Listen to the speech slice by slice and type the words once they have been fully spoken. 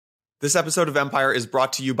This episode of Empire is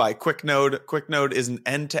brought to you by QuickNode. QuickNode is an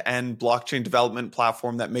end-to-end blockchain development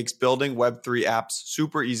platform that makes building Web3 apps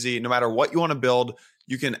super easy. No matter what you want to build,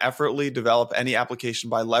 you can effortlessly develop any application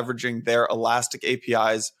by leveraging their elastic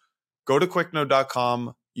APIs. Go to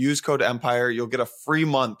quicknode.com, use code Empire. You'll get a free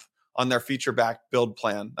month on their feature-backed build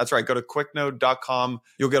plan. That's right. Go to quicknode.com.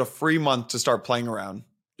 You'll get a free month to start playing around.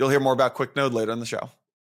 You'll hear more about QuickNode later in the show.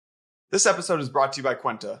 This episode is brought to you by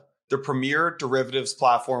Quenta, the premier derivatives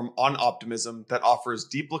platform on Optimism that offers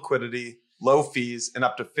deep liquidity, low fees, and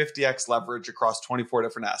up to 50x leverage across 24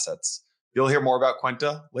 different assets. You'll hear more about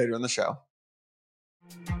Quenta later in the show.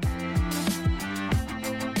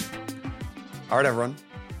 All right, everyone.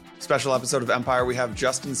 Special episode of Empire. We have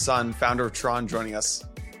Justin Sun, founder of Tron, joining us.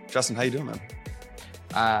 Justin, how you doing, man?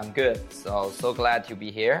 I'm good. So glad to be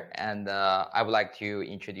here. And I would like to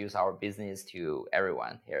introduce our business to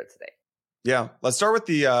everyone here today. Yeah, let's start with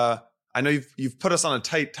the, I know you've put us on a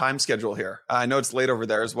tight time schedule here. I know it's late over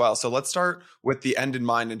there as well. So let's start with the end in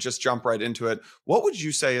mind and just jump right into it. What would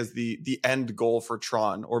you say is the end goal for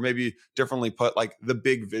Tron, or maybe differently put, like the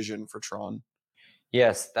big vision for Tron?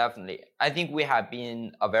 Yes, definitely. I think we have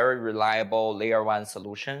been a very reliable layer one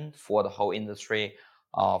solution for the whole industry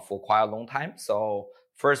for quite a long time. So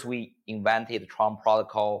first we invented Tron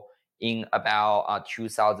protocol in about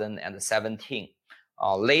 2017.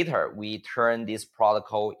 Later, we turned this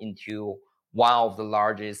protocol into one of the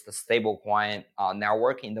largest stablecoin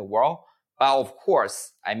network in the world. But of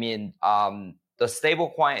course, I mean, the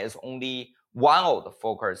stablecoin is only one of the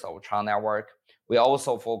focus of Tron network. We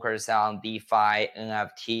also focus on DeFi,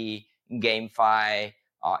 NFT, GameFi,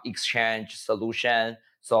 exchange solution.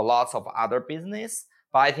 So lots of other business.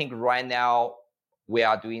 But I think right now we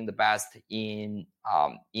are doing the best in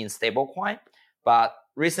stablecoin. But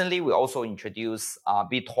recently, we also introduced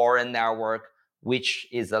BitTorrent network, which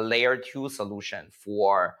is a layer 2 solution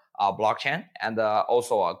for blockchain and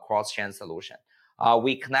also a cross-chain solution.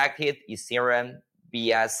 We connected Ethereum,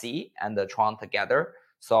 BSC, and the Tron together.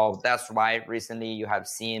 So that's why recently you have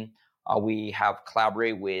seen we have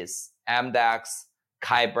collaborated with MDEX,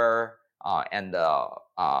 Kyber, and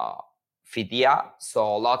Fidea.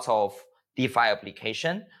 So lots of DeFi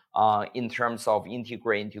application in terms of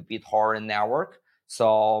integrating to BitTorrent network.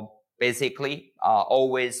 So basically,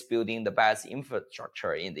 always building the best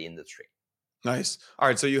infrastructure in the industry. Nice. All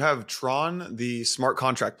right. So you have Tron, the smart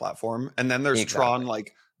contract platform, and then there's Tron,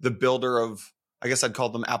 like the builder of, I guess I'd call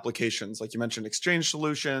them applications. Like you mentioned, exchange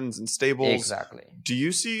solutions and stables. Exactly. Do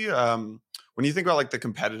you see, when you think about like the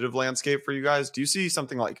competitive landscape for you guys, do you see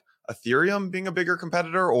something like Ethereum being a bigger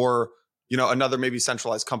competitor, or, you know, another maybe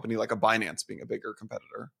centralized company like a Binance being a bigger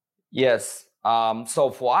competitor? Yes.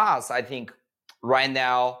 So for us, I think right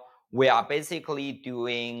now we are basically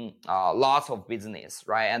doing lots of business,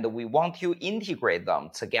 right? And we want to integrate them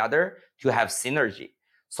together to have synergy.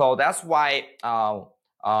 So that's why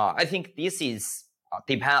I think this is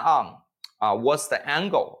depend on what's the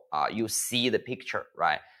angle you see the picture,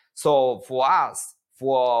 right? So for us,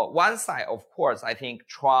 for one side, of course, I think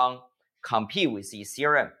Tron compete with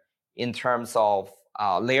Ethereum in terms of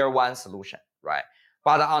layer one solution, right?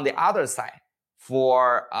 But on the other side,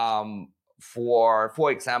 for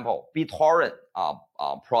example, BitTorrent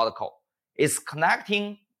protocol is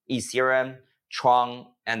connecting Ethereum, Tron,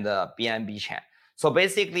 and the BNB chain. So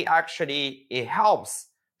basically, actually, it helps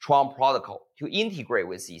Tron protocol to integrate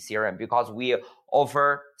with Ethereum because we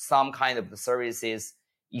offer some kind of the services.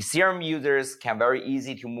 Ethereum users can very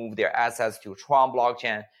easy to move their assets to Tron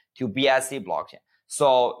blockchain, to BSC blockchain.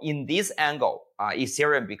 So in this angle,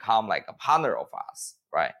 Ethereum become like a partner of us,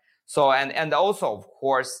 right? So and also, of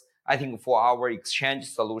course, I think for our exchange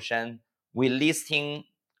solution, we listing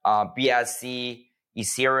BSC,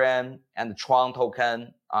 Ethereum, and Tron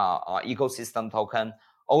token, ecosystem token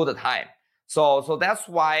all the time. So that's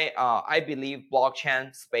why I believe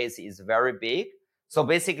blockchain space is very big. So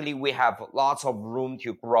basically, we have lots of room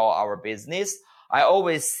to grow our business. I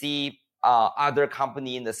always see other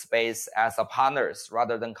company in the space as a partners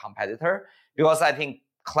rather than competitor, because I think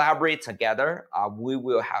collaborate together, we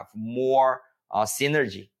will have more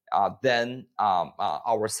synergy than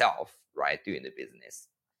ourselves, right, doing the business.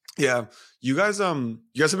 Yeah, you guys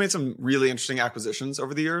have made some really interesting acquisitions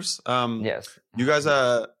over the years. Yes, you guys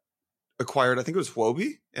acquired, I think it was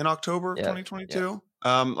Huobi in October of 2022.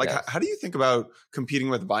 Yes. How do you think about competing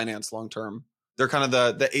with Binance long term? They're kind of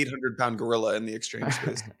the 800-pound gorilla in the exchange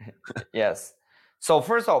space. Yes. So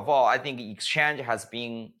first of all, I think exchange has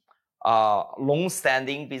been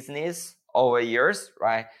long-standing business over years,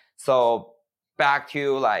 right? So back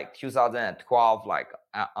to like 2012, like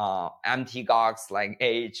empty gox like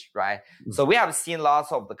age, right? So we have seen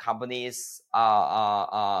lots of the companies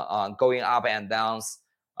going up and downs,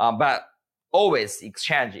 but always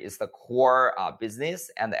exchange is the core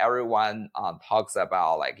business, and everyone talks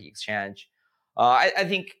about like exchange. I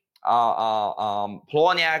think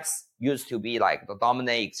Poloniex used to be like the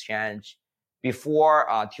dominant exchange before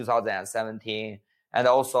 2017, and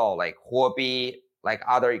also like Huobi, like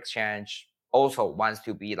other exchange, also wants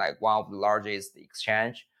to be like one of the largest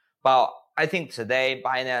exchange. But I think today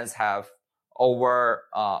Binance have over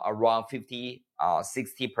around 50,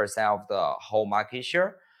 60% of the whole market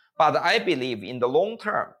share. But I believe in the long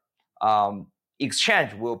term,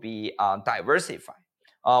 exchange will be diversified.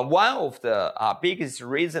 One of the biggest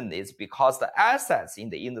reason is because the assets in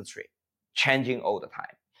the industry changing all the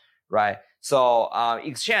time, right? So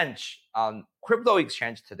exchange, crypto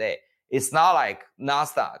exchange today is not like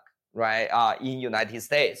Nasdaq, right? In United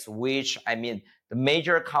States, which I mean, the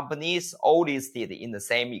major companies all listed in the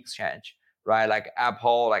same exchange, right? Like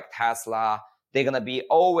Apple, like Tesla, they're gonna be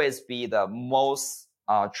always be the most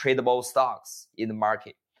tradable stocks in the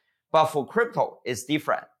market. But for crypto, it's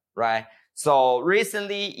different, right? So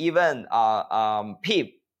recently, even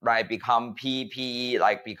PEEP, right, become PPE,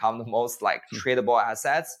 like become the most like tradable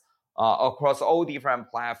assets across all different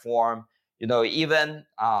platform. You know, even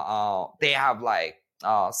they have like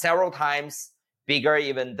several times bigger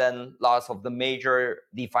even than lots of the major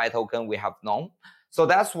DeFi token we have known. So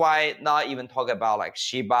that's why not even talk about like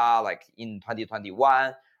Shiba, like in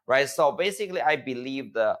 2021, right? So basically, I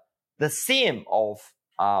believe the theme of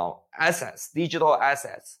assets, digital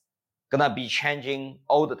assets, gonna be changing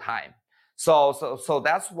all the time. So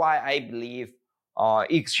that's why I believe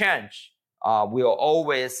exchange will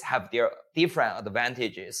always have their different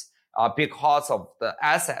advantages because of the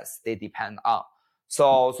assets they depend on.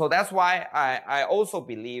 So that's why I also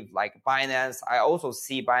believe like Binance, I also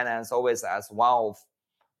see Binance always as one of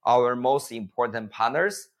our most important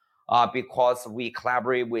partners because we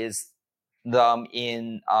collaborate with them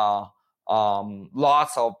in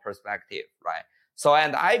lots of perspective, right? So,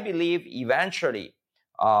 and I believe eventually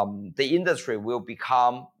the industry will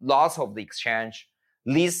become lots of the exchange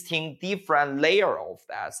listing different layer of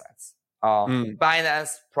the assets.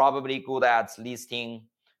 Binance probably good at listing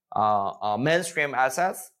mainstream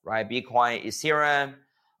assets, right? Bitcoin, Ethereum,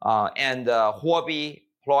 and Huobi,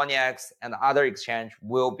 Poloniex, and other exchange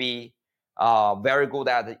will be very good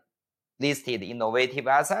at listed innovative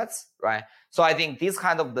assets, right? So I think this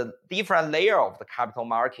kind of the different layer of the capital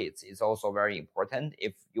markets is also very important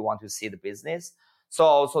if you want to see the business.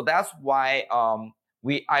 So that's why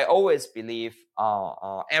I always believe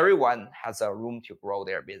everyone has a room to grow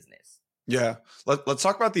their business. Yeah. Let's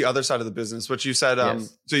talk about the other side of the business, which you said,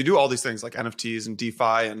 Yes. so you do all these things like NFTs and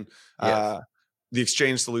DeFi and Yes. the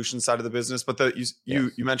exchange solution side of the business. But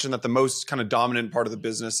you mentioned that the most kind of dominant part of the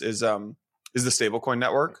business is the stablecoin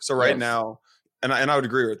network. So right now, and I would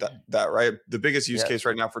agree with that, right? The biggest use case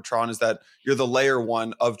right now for Tron is that you're the layer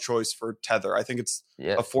one of choice for Tether. I think it's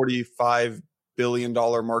a $45 billion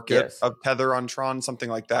market of Tether on Tron, something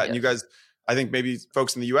like that. And you guys, I think maybe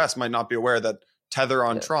folks in the US might not be aware that Tether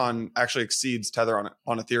on Tron actually exceeds Tether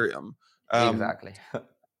on Ethereum. Exactly.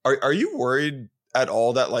 Are you worried at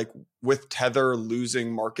all that like with Tether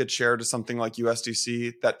losing market share to something like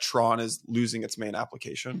USDC, that Tron is losing its main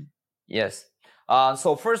application? Yes.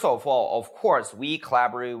 So first of all, of course, we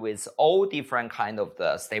collaborate with all different kind of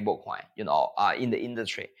the stablecoin, in the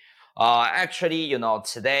industry. Actually,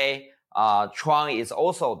 today, Tron is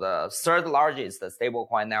also the third largest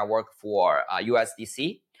stablecoin network for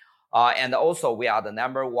USDC. And also we are the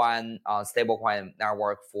number one stablecoin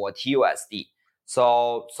network for TUSD.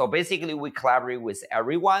 So basically we collaborate with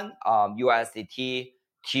everyone, USDT,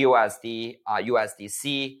 TUSD,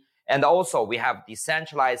 USDC, and also we have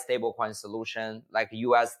decentralized stablecoin solution like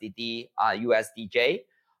USDD, USDJ.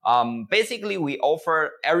 Basically we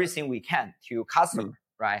offer everything we can to customers,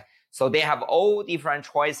 right? So they have all different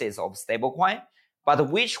choices of stablecoin.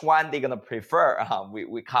 But which one they're gonna prefer,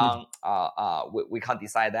 we can't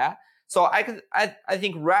decide that. So I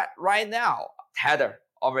think right now Tether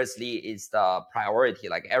obviously is the priority.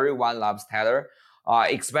 Like everyone loves Tether,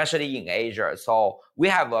 especially in Asia. So we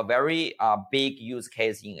have a very big use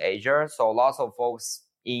case in Asia. So lots of folks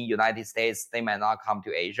in United States, they might not come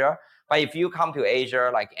to Asia. But if you come to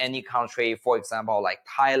Asia, like any country, for example, like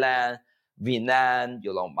Thailand, Vietnam,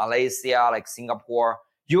 Malaysia, like Singapore,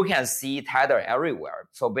 you can see Tether everywhere.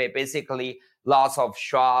 So basically, lots of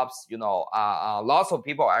shops, lots of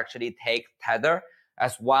people actually take Tether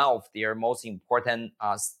as one of their most important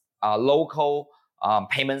local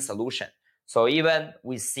payment solution. So even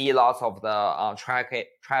we see lots of the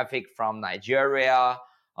traffic from Nigeria,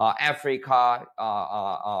 Africa,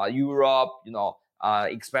 Europe,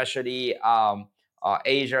 especially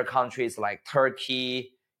Asia countries like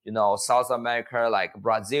Turkey, South America like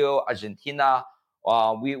Brazil, Argentina.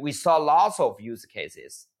 We saw lots of use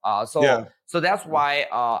cases. So that's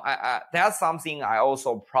why that's something I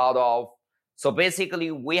also proud of. So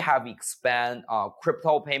basically, we have expanded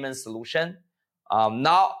crypto payment solution,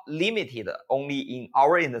 not limited only in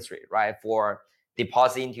our industry, right? For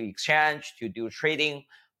depositing to exchange, to do trading,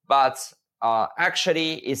 but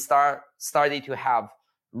actually it started to have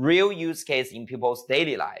real use case in people's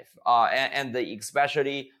daily life, and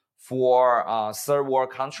especially for third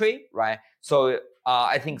world country, right? So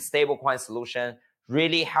I think stablecoin solution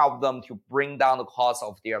really help them to bring down the cost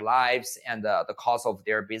of their lives and the cost of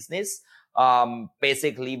their business.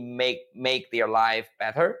 Basically make their life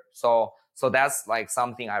better. So that's like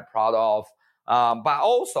something I'm proud of. But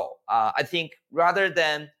also, I think rather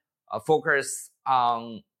than focus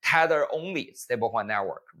on Tether only stablecoin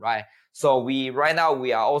network, right? So right now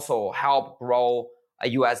we are also help grow a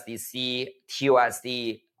USDC,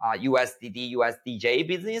 TUSD, USDD, USDJ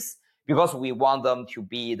business, because we want them to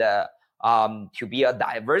be a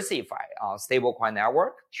diversified stablecoin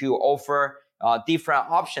network to offer different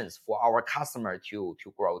options for our customer to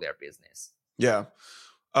grow their business. Yeah.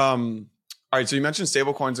 All right. So you mentioned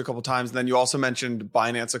stablecoins a couple of times, and then you also mentioned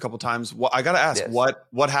Binance a couple of times. I got to ask, yes,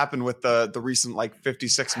 what happened with the recent like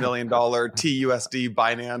 $56 million TUSD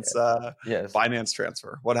Binance Binance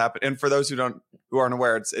transfer? What happened? And for those who aren't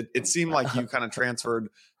aware, it seemed like you kind of transferred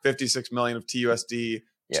 56 million of TUSD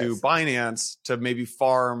to Binance to maybe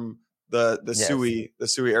farm the Sui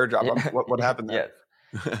airdrop. What happened there?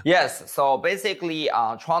 Yes. So basically,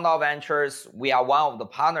 Tron Ventures, we are one of the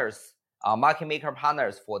partners, market maker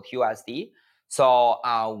partners for TUSD.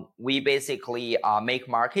 So we basically make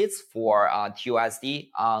markets for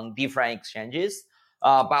TUSD on different exchanges.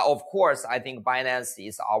 But of course, I think Binance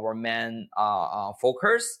is our main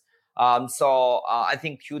focus. So I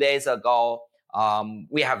think 2 days ago,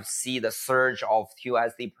 we have seen the surge of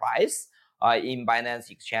TUSD price in Binance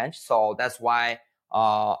exchange. So that's why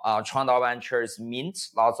Tron Ventures mint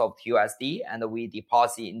lots of TUSD and we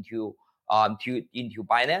deposit into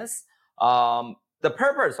Binance. The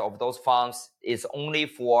purpose of those funds is only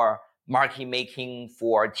for market making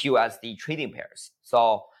for TUSD trading pairs.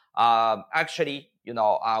 So actually,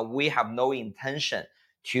 we have no intention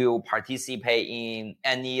to participate in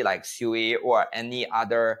any like Sui or any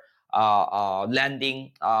other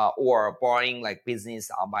lending or borrowing like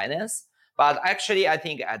business on Binance. But actually, I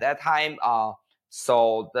think at that time,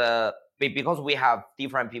 because we have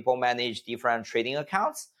different people manage different trading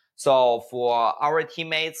accounts. So for our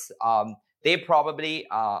teammates, they probably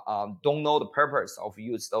don't know the purpose of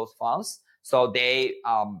use those funds. So they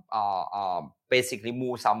basically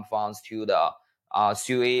move some funds to the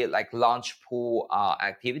Sui like launch pool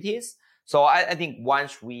activities. So I think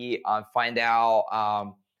once we find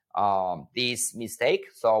out this mistake,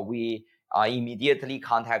 so we immediately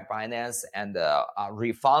contact Binance and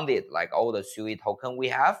refunded like all the Sui token we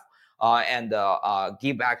have and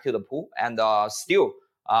give back to the pool. And still,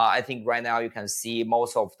 I think right now you can see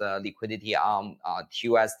most of the liquidity on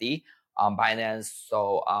TUSD on Binance.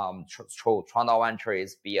 So Tron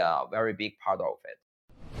Ventures be a very big part of it.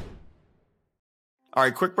 All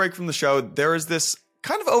right, quick break from the show. There is this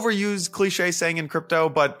kind of overused cliche saying in crypto,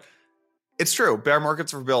 but it's true. Bear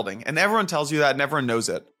markets for building. And everyone tells you that and everyone knows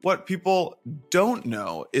it. What people don't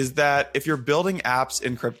know is that if you're building apps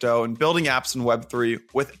in crypto and building apps in Web3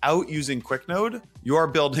 without using QuickNode, you are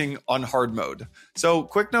building on hard mode. So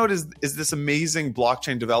QuickNode is this amazing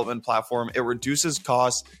blockchain development platform. It reduces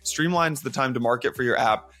costs, streamlines the time to market for your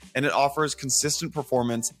app, and it offers consistent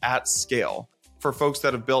performance at scale. For folks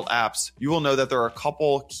that have built apps, you will know that there are a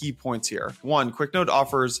couple key points here. One, QuickNode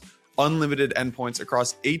offers unlimited endpoints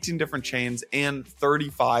across 18 different chains and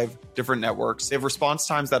 35 different networks. They have response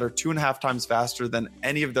times that are 2.5 times faster than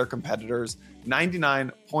any of their competitors,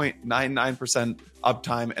 99.99%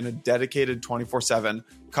 uptime, and a dedicated 24/7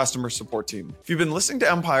 customer support team. If you've been listening to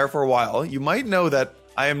Empire for a while, you might know that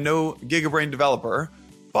I am no GigaBrain developer,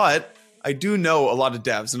 but I do know a lot of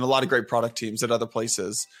devs and a lot of great product teams at other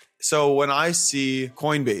places. So when I see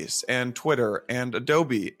Coinbase and Twitter and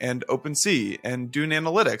Adobe and OpenSea and Dune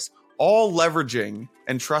Analytics all leveraging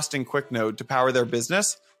and trusting QuickNode to power their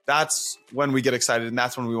business, that's when we get excited and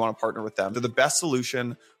that's when we want to partner with them. They're the best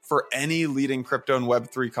solution for any leading crypto and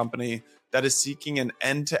Web3 company that is seeking an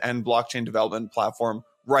end-to-end blockchain development platform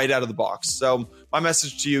right out of the box. So my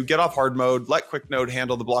message to you, get off hard mode, let QuickNode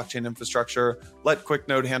handle the blockchain infrastructure, let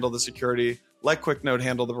QuickNode handle the security, let QuickNode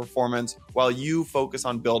handle the performance while you focus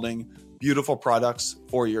on building beautiful products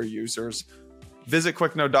for your users. Visit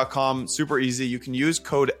quicknode.com, super easy. You can use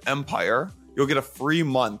code EMPIRE. You'll get a free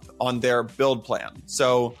month on their build plan.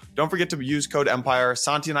 So don't forget to use code EMPIRE.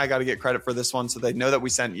 Santi and I got to get credit for this one so they know that we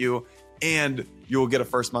sent you, and you will get a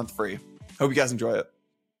first month free. Hope you guys enjoy it.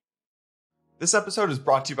 This episode is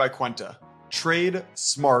brought to you by Quenta. Trade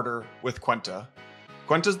smarter with Quenta.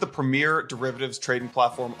 Quenta is the premier derivatives trading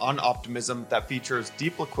platform on Optimism that features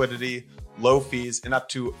deep liquidity, low fees, and up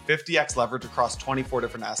to 50x leverage across 24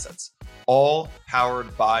 different assets, all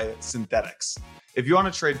powered by synthetics. If you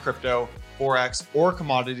want to trade crypto, Forex, or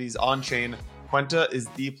commodities on-chain, Quenta is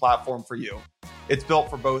the platform for you. It's built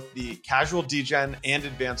for both the casual degen and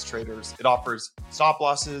advanced traders. It offers stop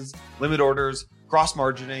losses, limit orders,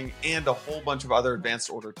 cross-margining, and a whole bunch of other advanced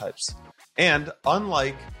order types. And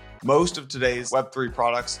unlike most of today's Web3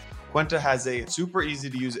 products, Quenta has a super easy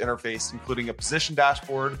to use interface, including a position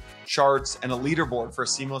dashboard, charts, and a leaderboard for a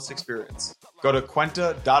seamless experience. Go to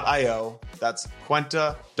Quenta.io. That's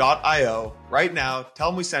Quenta.io right now. Tell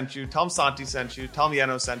them we sent you. Tell them Santi sent you. Tell them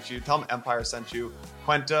Yeno sent you. Tell them Empire sent you.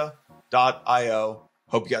 Quenta.io.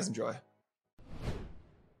 Hope you guys enjoy.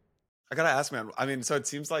 I gotta ask, man. I mean, so it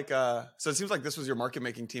seems like this was your market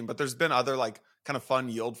making team, but there's been other like kind of fun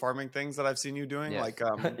yield farming things that I've seen you doing. Yes. Like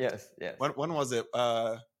yes. When was it?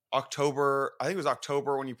 October. I think it was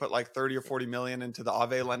October when you put like 30 or 40 million into the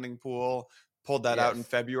Aave lending pool. Pulled that out in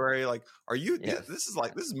February. Like, are you? Yes. This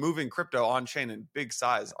is moving crypto on chain in big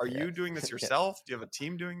size. Are you doing this yourself? Do you have a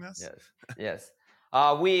team doing this? Yes.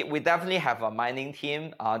 We definitely have a mining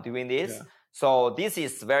team doing this. Yeah. So this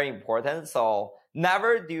is very important. So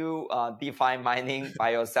never do DeFi mining by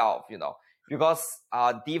yourself, because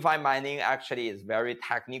DeFi mining actually is very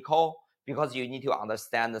technical because you need to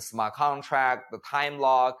understand the smart contract, the time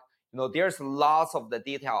lock. There's lots of the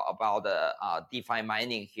detail about the DeFi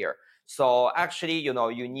mining here. So actually,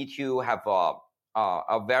 you need to have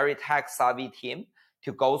a very tech savvy team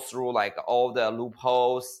to go through like all the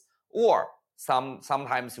loopholes, or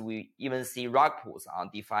sometimes we even see rug pulls on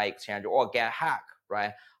DeFi exchange or get hacked,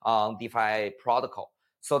 right, on DeFi protocol.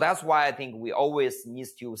 So that's why I think we always need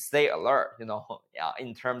to stay alert,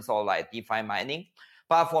 in terms of like DeFi mining.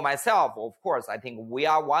 But for myself, of course, I think we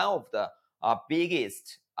are one of the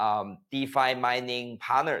biggest DeFi mining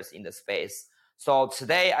partners in the space. So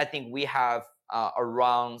today, I think we have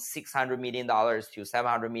around $600 million to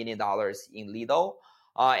 $700 million in Lido.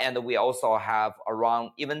 And we also have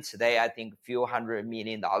around, even today, I think few $100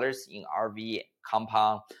 million in RV,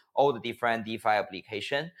 Compound, all the different DeFi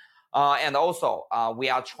application. And also, we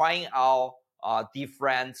are trying out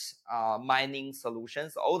different mining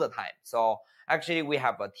solutions all the time. So actually, we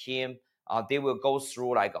have a team. They will go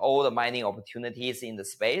through like all the mining opportunities in the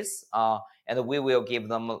space, and we will give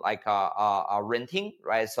them like a renting,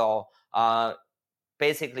 right? So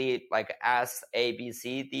basically like S, A, B,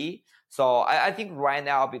 C, D. So I think right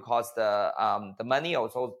now, because the money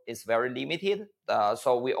also is very limited,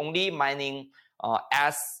 so we only mining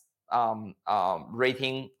S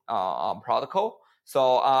rating protocol.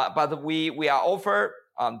 So but we are offered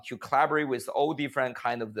to collaborate with all different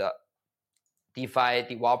kind of the DeFi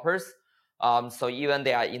developers. So even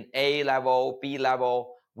they are in A level, B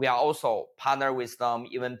level, we are also partner with them,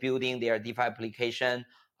 even building their DeFi application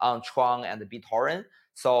on Tron and BitTorrent.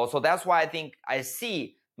 So that's why I think I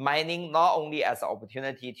see mining not only as an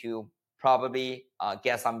opportunity to probably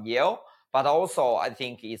get some yield, but also I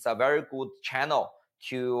think it's a very good channel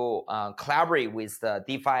to collaborate with the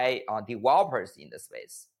DeFi developers in the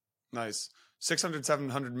space. Nice. 600,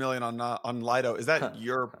 700 million on Lido. Is that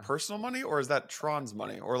your personal money, or is that Tron's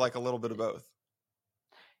money, or like a little bit of both?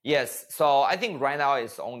 Yes. So I think right now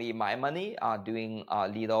it's only my money doing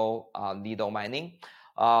Lido mining.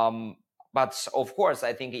 But of course,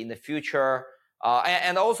 I think in the future,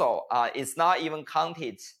 and also it's not even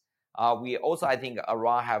counted. We also, I think,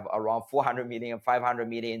 have around 400 million, 500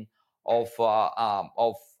 million of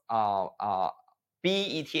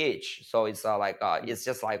BETH. So it's it's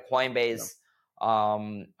just like Coinbase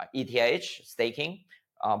ETH staking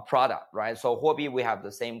product, right? So Huobi, we have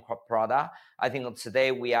the same product. I think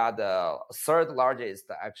today we are the third largest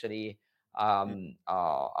actually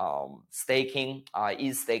staking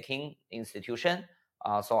institution.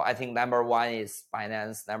 So I think number one is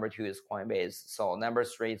Binance, number two is Coinbase, so number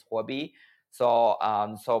three is Huobi.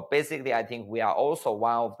 So basically, I think we are also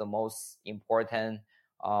one of the most important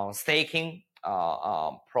staking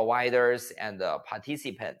providers and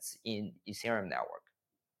participants in Ethereum network.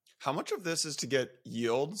 How much of this is to get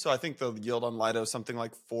yield? So I think the yield on Lido is something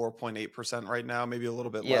like 4.8% right now, maybe a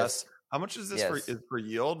little bit less. How much is this for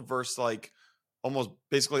yield versus like almost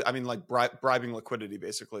basically, I mean, like bribing liquidity,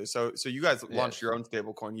 basically. So you guys launched your own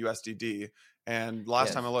stablecoin, USDD, and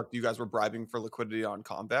last time I looked, you guys were bribing for liquidity on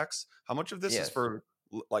Convex. How much of this is for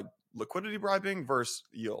like liquidity bribing versus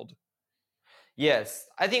yield? Yes,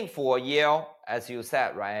 I think for yield, as you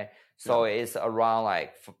said, right? So it's around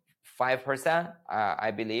like 5%,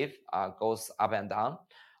 I believe, goes up and down.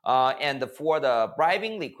 And for the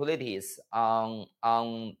bribing liquidities on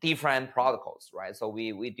different protocols, right? So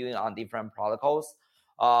we doing on different protocols.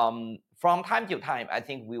 From time to time, I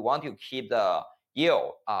think we want to keep the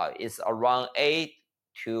yield is around 8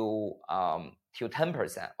 to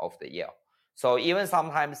 10% of the yield. So even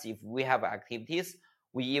sometimes if we have activities,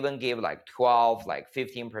 we even give like 12, like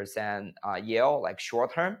 15% yield, like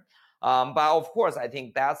short term. But of course, I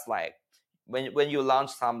think that's like when you launch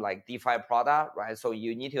some like DeFi product, right? So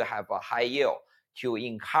you need to have a high yield to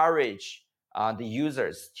encourage the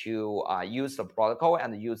users to use the protocol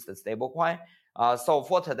and use the stablecoin. So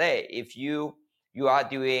for today, if you are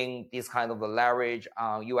doing this kind of a leverage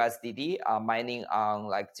on USDD, mining on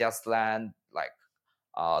like JustLand, like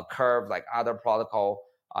Curve, like other protocol,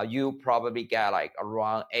 you probably get like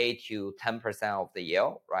around 8 to 10% of the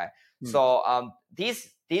yield, right? So this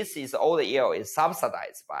is all the yield is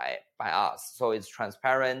subsidized by us, so it's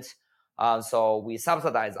transparent. So we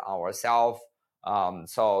subsidize ourselves.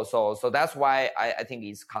 So that's why I think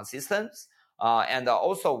it's consistent. And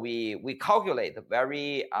also we calculate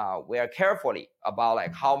very carefully about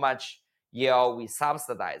like how much yield we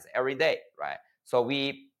subsidize every day, right? So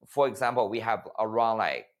for example, we have around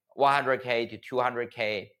like 100K to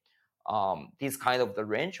 200K, this kind of the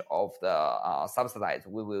range of the subsidized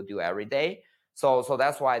we will do every day. So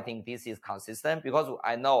that's why I think this is consistent, because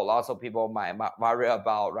I know lots of people might worry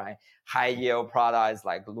about, right, high yield products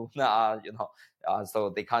like Luna, so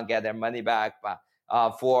they can't get their money back. But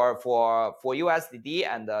for USDD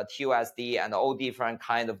and TUSD and all different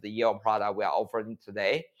kind of the yield product we are offering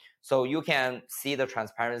today, so you can see the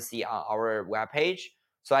transparency on our webpage.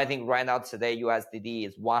 So I think right now today USDD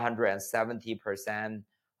is 170%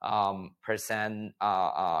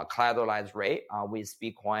 collateralized rate with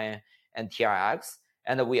Bitcoin and TRX,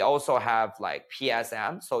 and we also have like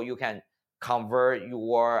PSM, so you can convert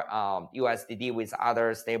your USDD with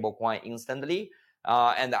other stablecoin instantly.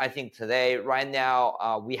 And I think today, right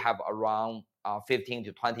now, we have around $15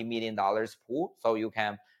 to $20 million pool, so you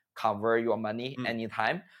can convert your money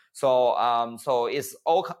anytime. So it's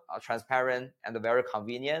all transparent and very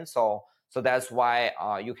convenient. So that's why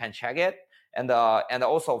you can check it. And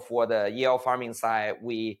also for the yield farming side,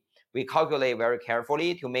 we calculate very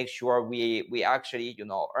carefully to make sure we actually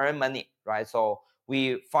earn money, right? So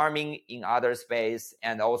we farming in other space,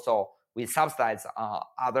 and also we subsidize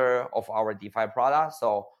other of our DeFi products.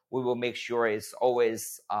 So we will make sure it's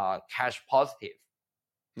always cash positive.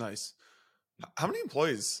 Nice. How many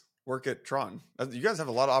employees work at Tron? You guys have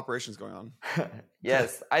a lot of operations going on.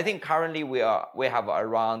 Yes, I think currently we have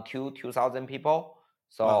around 2,000 people.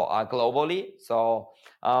 So globally, so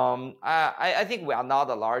I think we are not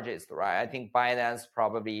the largest, right? I think Binance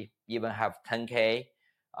probably even have 10K.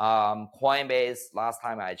 Coinbase, last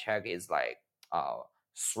time I checked, is like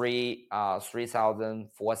 3,000,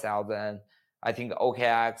 4,000. I think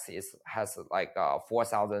OKX has like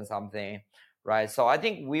 4,000 something, right? So I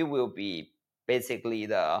think we will be basically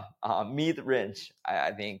the mid range.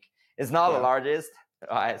 I think it's not the largest,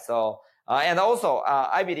 right? So. And also,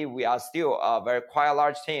 I believe we are still a quite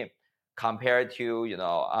large team compared to,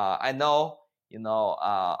 I know,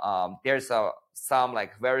 there's some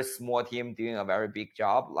like very small team doing a very big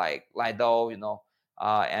job, like Lido, and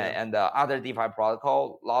the other DeFi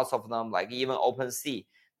protocol. Lots of them, like even OpenSea,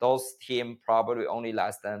 those team probably only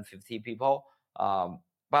less than 50 people.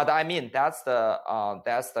 But I mean, that's the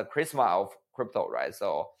charisma of crypto, right?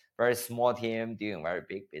 So very small team doing very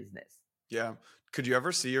big business. Yeah. Could you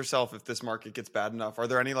ever see yourself, if this market gets bad enough, are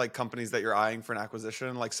there any like companies that you're eyeing for an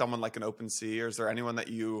acquisition, like someone like an OpenSea, or is there anyone that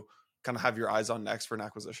you kind of have your eyes on next for an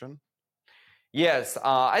acquisition? Yes,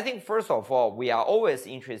 I think first of all, we are always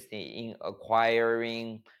interested in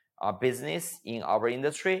acquiring business in our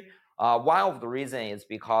industry. One of the reasons is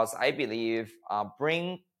because I believe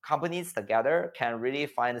bring companies together can really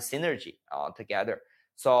find synergy together.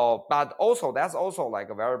 So, but also that's also like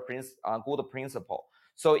a very good principle.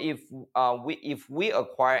 So if we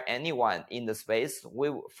acquire anyone in the space,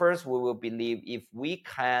 we will believe if we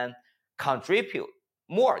can contribute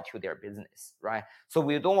more to their business, right? So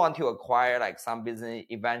we don't want to acquire like some business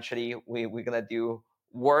eventually we're gonna do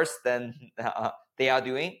worse than they are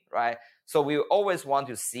doing, right? So we always want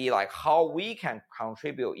to see like how we can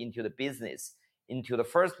contribute into the business into the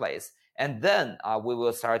first place, and then we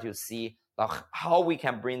will start to see how we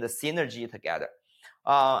can bring the synergy together.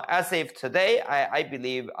 As if today, I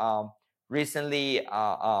believe recently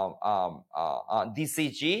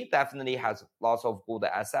DCG definitely has lots of good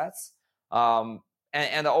assets.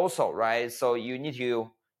 And also, right, so you need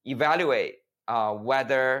to evaluate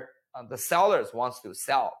whether the sellers wants to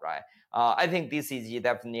sell, right? I think DCG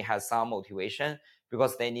definitely has some motivation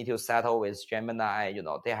because they need to settle with Gemini.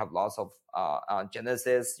 They have lots of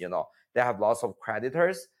Genesis. They have lots of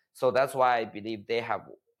creditors. So that's why I believe they have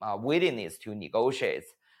willingness to negotiate.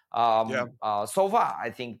 So far, I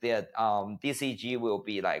think that DCG will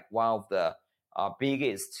be like one of the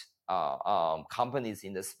biggest companies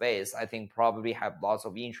in the space. I think probably have lots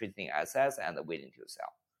of interesting assets and are willing to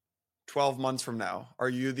sell. 12 months from now, are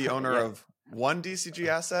you the owner of one DCG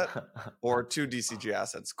asset or two DCG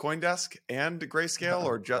assets, CoinDesk and Grayscale,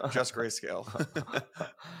 or just Grayscale?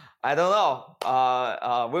 I don't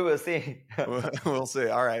know. We will see. We'll see.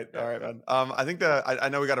 All right, man. I think I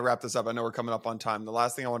know we got to wrap this up. I know we're coming up on time. The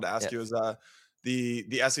last thing I wanted to ask you is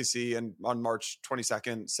the SEC and on March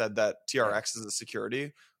 22nd said that TRX is a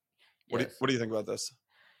security. What do you think about this?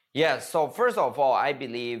 Yeah, so first of all, I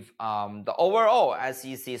believe the overall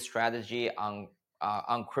SEC strategy on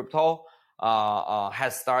crypto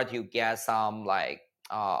has started to get some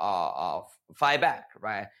fightback,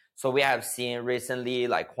 right? So we have seen recently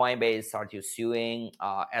like Coinbase started suing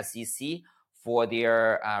SEC for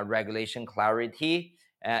their regulation clarity,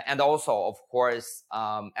 and also of course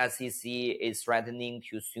SEC is threatening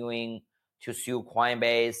to sue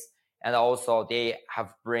Coinbase, and also they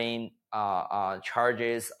have bring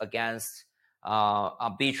charges against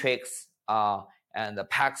Bittrex and the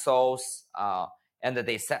Paxos, and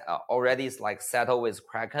they already settled with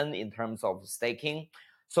Kraken in terms of staking.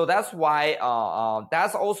 So that's why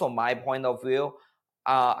that's also my point of view.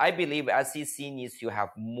 I believe SEC needs to have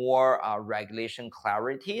more regulation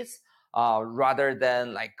clarities rather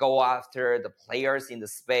than go after the players in the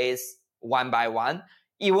space one by one,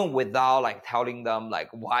 even without telling them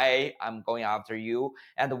why I'm going after you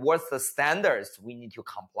and what's the standards we need to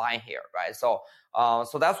comply here, right? So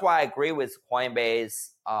that's why I agree with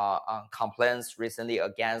Coinbase complaints recently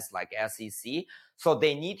against SEC. So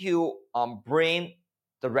they need to bring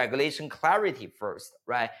the regulation clarity first,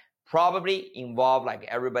 right? Probably involve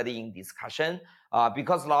everybody in discussion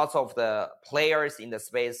because lots of the players in the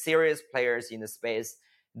space, serious players in the space,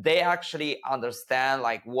 they actually understand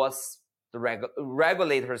what's the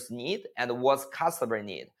regulators need and what's customer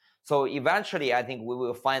need. So eventually, I think we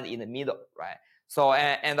will find in the middle, right? So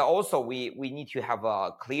and also we need to have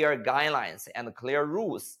clear guidelines and clear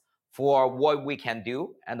rules for what we can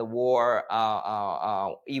do and what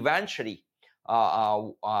eventually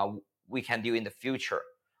we can do in the future.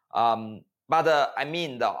 But I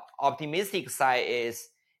mean, the optimistic side is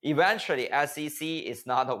eventually SEC is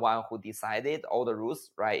not the one who decided all the rules,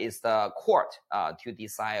 right? It's the court to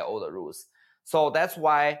decide all the rules. So that's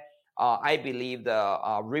why I believe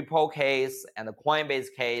the Ripple case and the Coinbase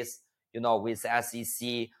case, with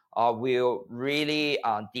SEC will really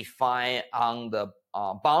define on the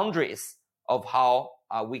boundaries of how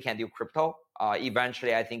we can do crypto.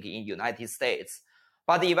 Eventually, I think in United States.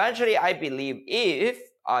 But eventually, I believe if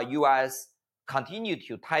U.S. continue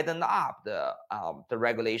to tighten up the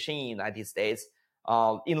regulation in United States,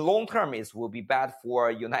 in long term, it will be bad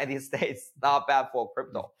for United States, not bad for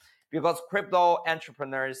crypto. Because crypto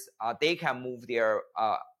entrepreneurs, they can move their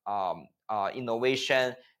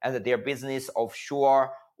innovation and their business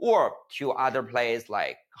offshore or to other places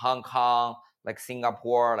like Hong Kong, like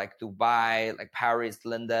Singapore, like Dubai, like Paris,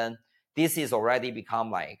 London. This is already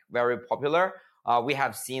become very popular. We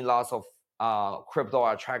have seen lots of crypto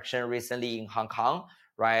attraction recently in Hong Kong,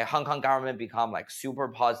 right? Hong Kong government become super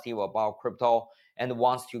positive about crypto and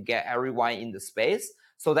wants to get everyone in the space.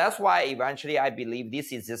 So that's why eventually I believe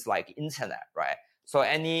this is just like internet, right? So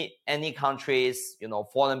any countries,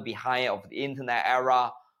 fallen behind of the internet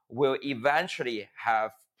era will eventually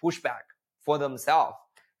have pushback for themselves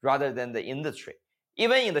rather than the industry.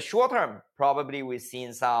 Even in the short term, probably we've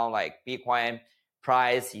seen some Bitcoin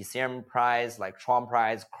price, Ethereum price, Tron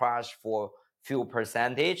price crash for few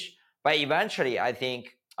percentage. But eventually, I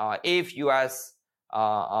think if US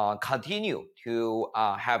continue to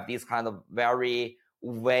have this kind of very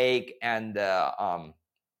vague and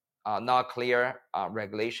not clear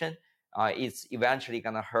regulation, it's eventually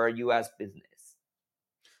going to hurt US business.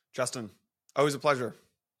 Justin, always a pleasure.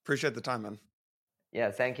 Appreciate the time, man. Yeah,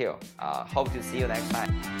 thank you. Hope to see you next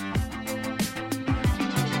time.